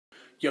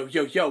Yo,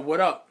 yo, yo, what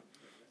up?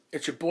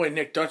 It's your boy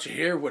Nick Dutcher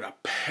here with a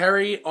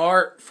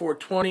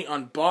Perryart420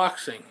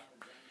 unboxing.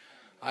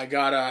 I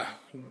got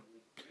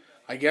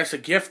I guess a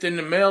gift in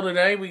the mail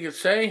today, we could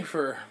say,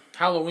 for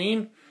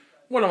Halloween.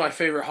 One of my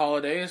favorite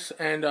holidays.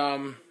 And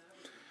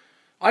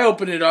I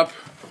opened it up,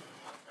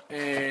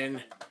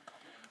 and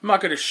I'm not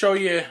going to show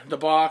you the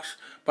box,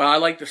 but I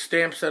like the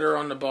stamps that are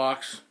on the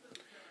box.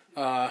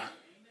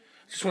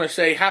 Just want to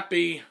say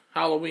Happy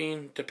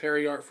Halloween to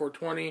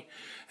Perryart420,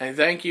 and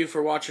thank you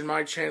for watching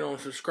my channel and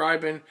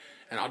subscribing,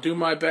 and I'll do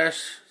my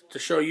best to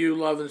show you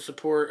love and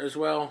support as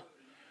well.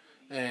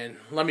 And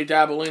let me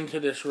dabble into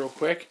this real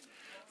quick.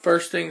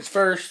 First things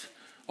first,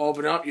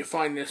 open up, you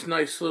find this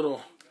nice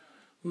little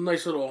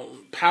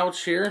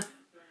pouch here,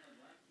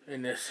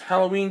 and this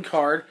Halloween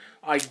card.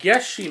 I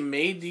guess she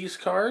made these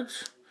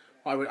cards.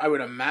 I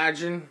would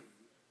imagine.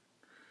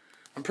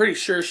 I'm pretty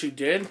sure she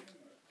did,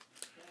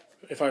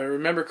 if I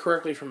remember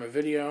correctly from a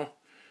video.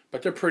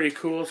 But they're pretty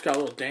cool. It's got a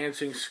little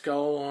dancing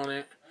skull on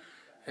it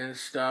and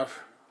stuff.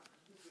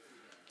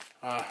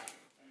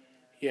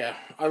 Yeah,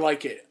 I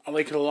like it. I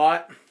like it a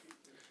lot.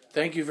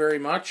 Thank you very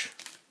much.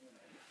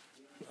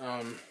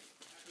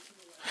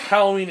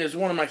 Halloween is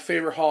one of my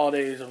favorite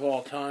holidays of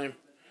all time.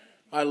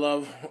 I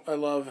love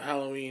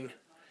Halloween.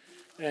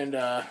 And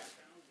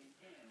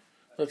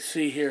let's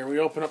see here. We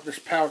open up this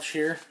pouch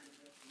here,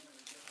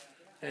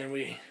 and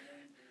we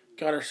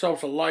got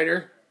ourselves a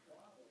lighter,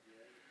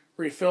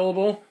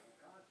 refillable,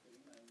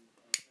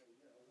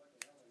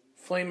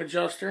 flame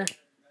adjuster.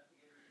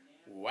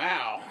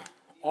 Wow,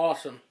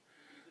 awesome.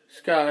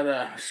 It's got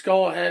a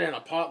skull head and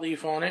a pot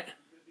leaf on it.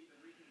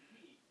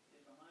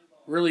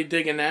 Really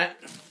digging that.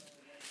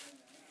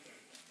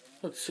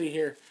 Let's see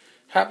here.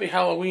 Happy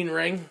Halloween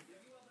ring.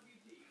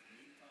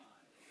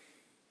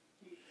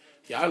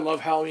 Yeah, I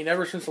love Halloween.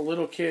 Ever since a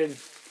little kid,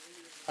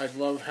 I've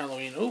loved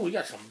Halloween. Oh, we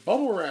got some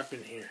bubble wrap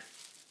in here.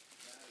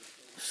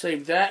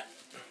 Save that.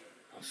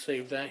 I'll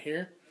save that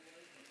here.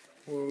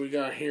 What we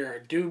got here? A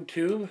doob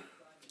tube.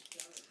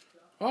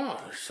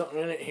 Oh, there's something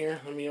in it here.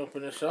 Let me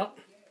open this up.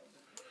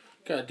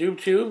 Got a doob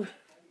tube.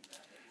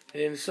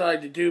 And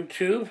inside the doob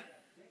tube,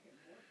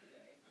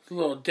 a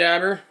little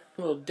dabber.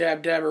 A little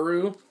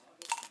dabberoo.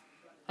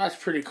 That's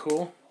pretty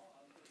cool.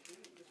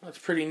 That's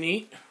pretty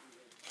neat.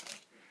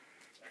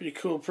 Pretty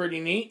cool, pretty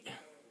neat.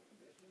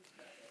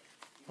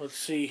 Let's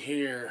see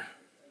here.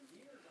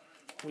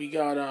 We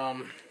got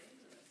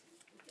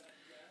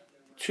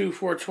 2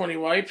 420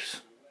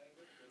 wipes.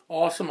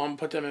 Awesome. I'm going to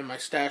put them in my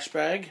stash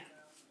bag.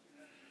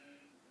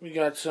 We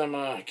got some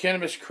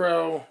Cannabis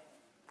Crow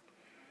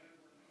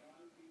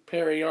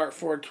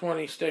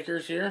Perryart420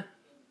 stickers here.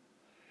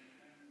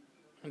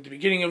 At the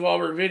beginning of all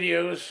our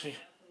videos, you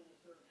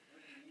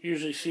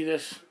usually see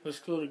this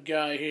little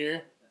guy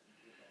here.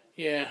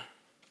 Yeah.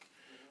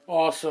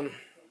 Awesome.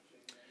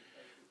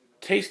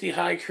 Tasty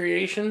High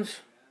Creations.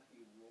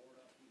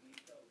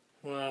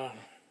 Wow.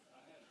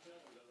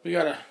 We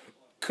got a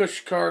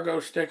Kush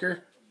Cargo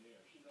sticker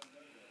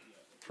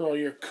for all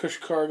your Kush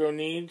Cargo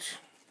needs.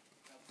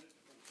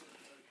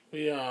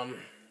 We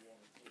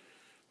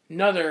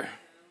another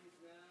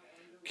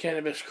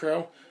Cannabis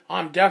Crow.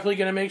 I'm definitely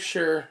gonna make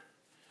sure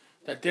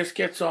that this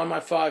gets on my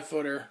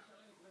 5-footer.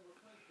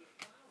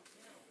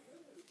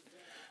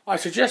 I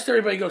suggest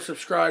everybody go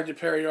subscribe to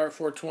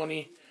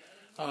Perryart420.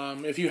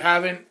 If you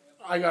haven't,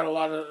 I got a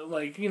lot of,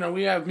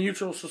 we have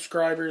mutual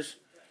subscribers.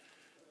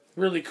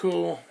 Really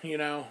cool,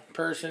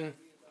 person.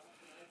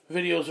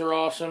 Videos are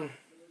awesome.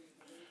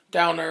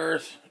 Down to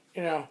earth,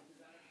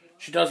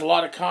 She does a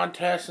lot of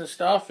contests and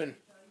stuff, and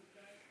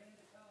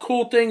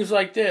cool things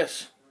like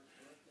this,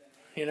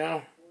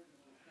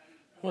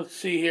 Let's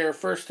see here.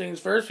 First things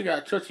first, we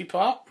got a Tootsie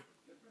Pop.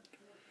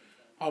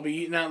 I'll be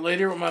eating that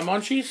later with my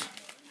munchies.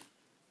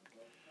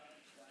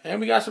 And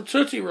we got some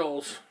Tootsie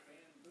Rolls.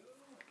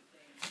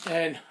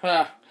 And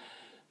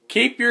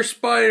keep your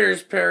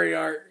spiders,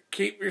 Perryart.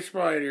 Keep your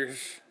spiders,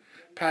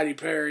 Patty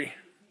Perry.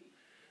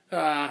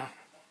 I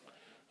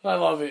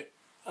love it.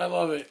 I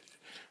love it.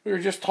 We were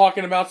just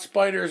talking about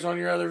spiders on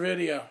your other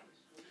video.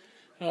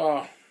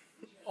 Oh,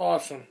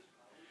 awesome.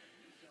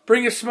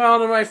 Bring a smile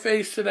to my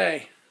face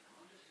today.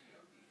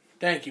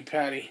 Thank you,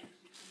 Patty.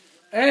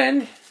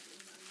 And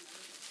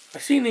I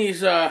seen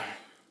these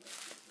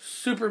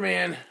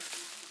Superman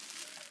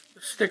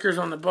stickers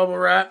on the bubble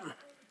wrap.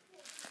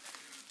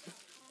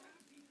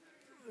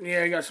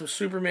 Yeah, I got some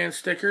Superman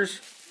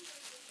stickers.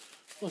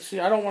 Let's see,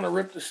 I don't want to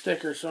rip the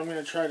stickers, so I'm going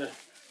to try to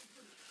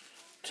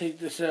take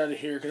this out of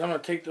here, because I'm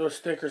going to take those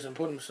stickers and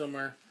put them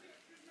somewhere.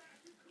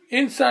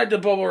 Inside the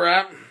bubble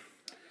wrap,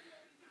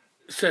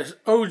 it says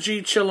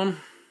OG Chillum.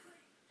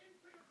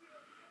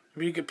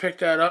 If you could pick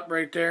that up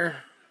right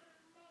there.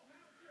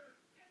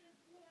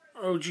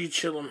 OG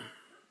Chillum.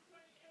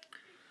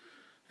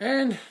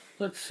 And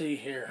let's see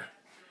here.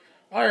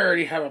 I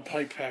already have a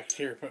pipe packed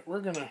here, but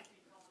we're going to,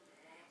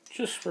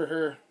 just for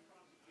her,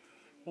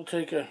 we'll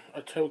take a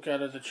toke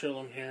out of the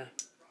Chillum here.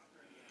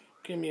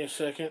 Give me a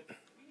second.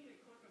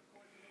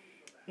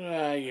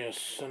 Ah, yes,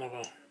 son of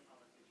a...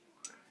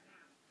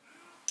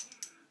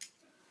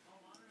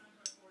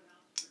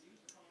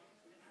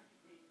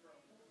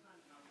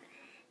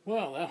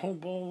 Well, that whole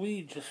bowl of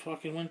weed just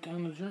fucking went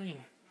down the drain.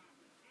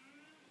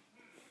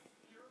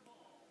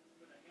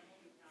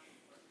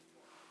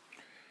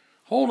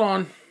 Hold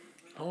on.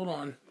 Hold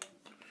on.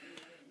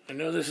 I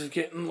know this is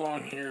getting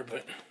long here,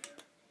 but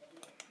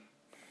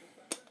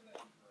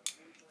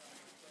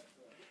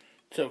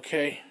it's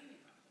okay.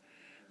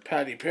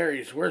 Patty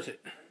Perry's worth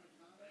it.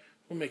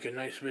 We'll make a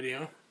nice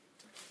video.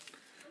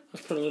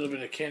 Let's put a little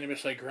bit of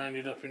cannabis I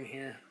grinded up in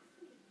here.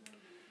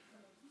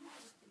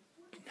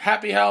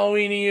 Happy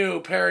Halloween to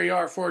you,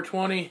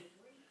 Perryart420.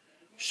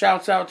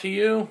 Shouts out to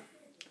you.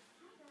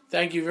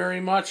 Thank you very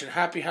much, and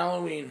happy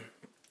Halloween.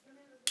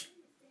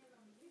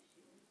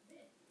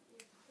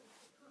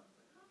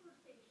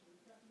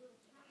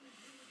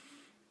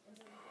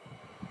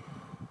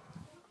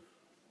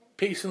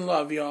 Peace and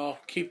love, y'all.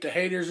 Keep the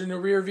haters in the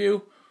rear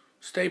view.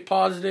 Stay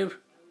positive.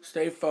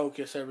 Stay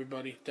focused,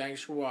 everybody.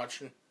 Thanks for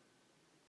watching.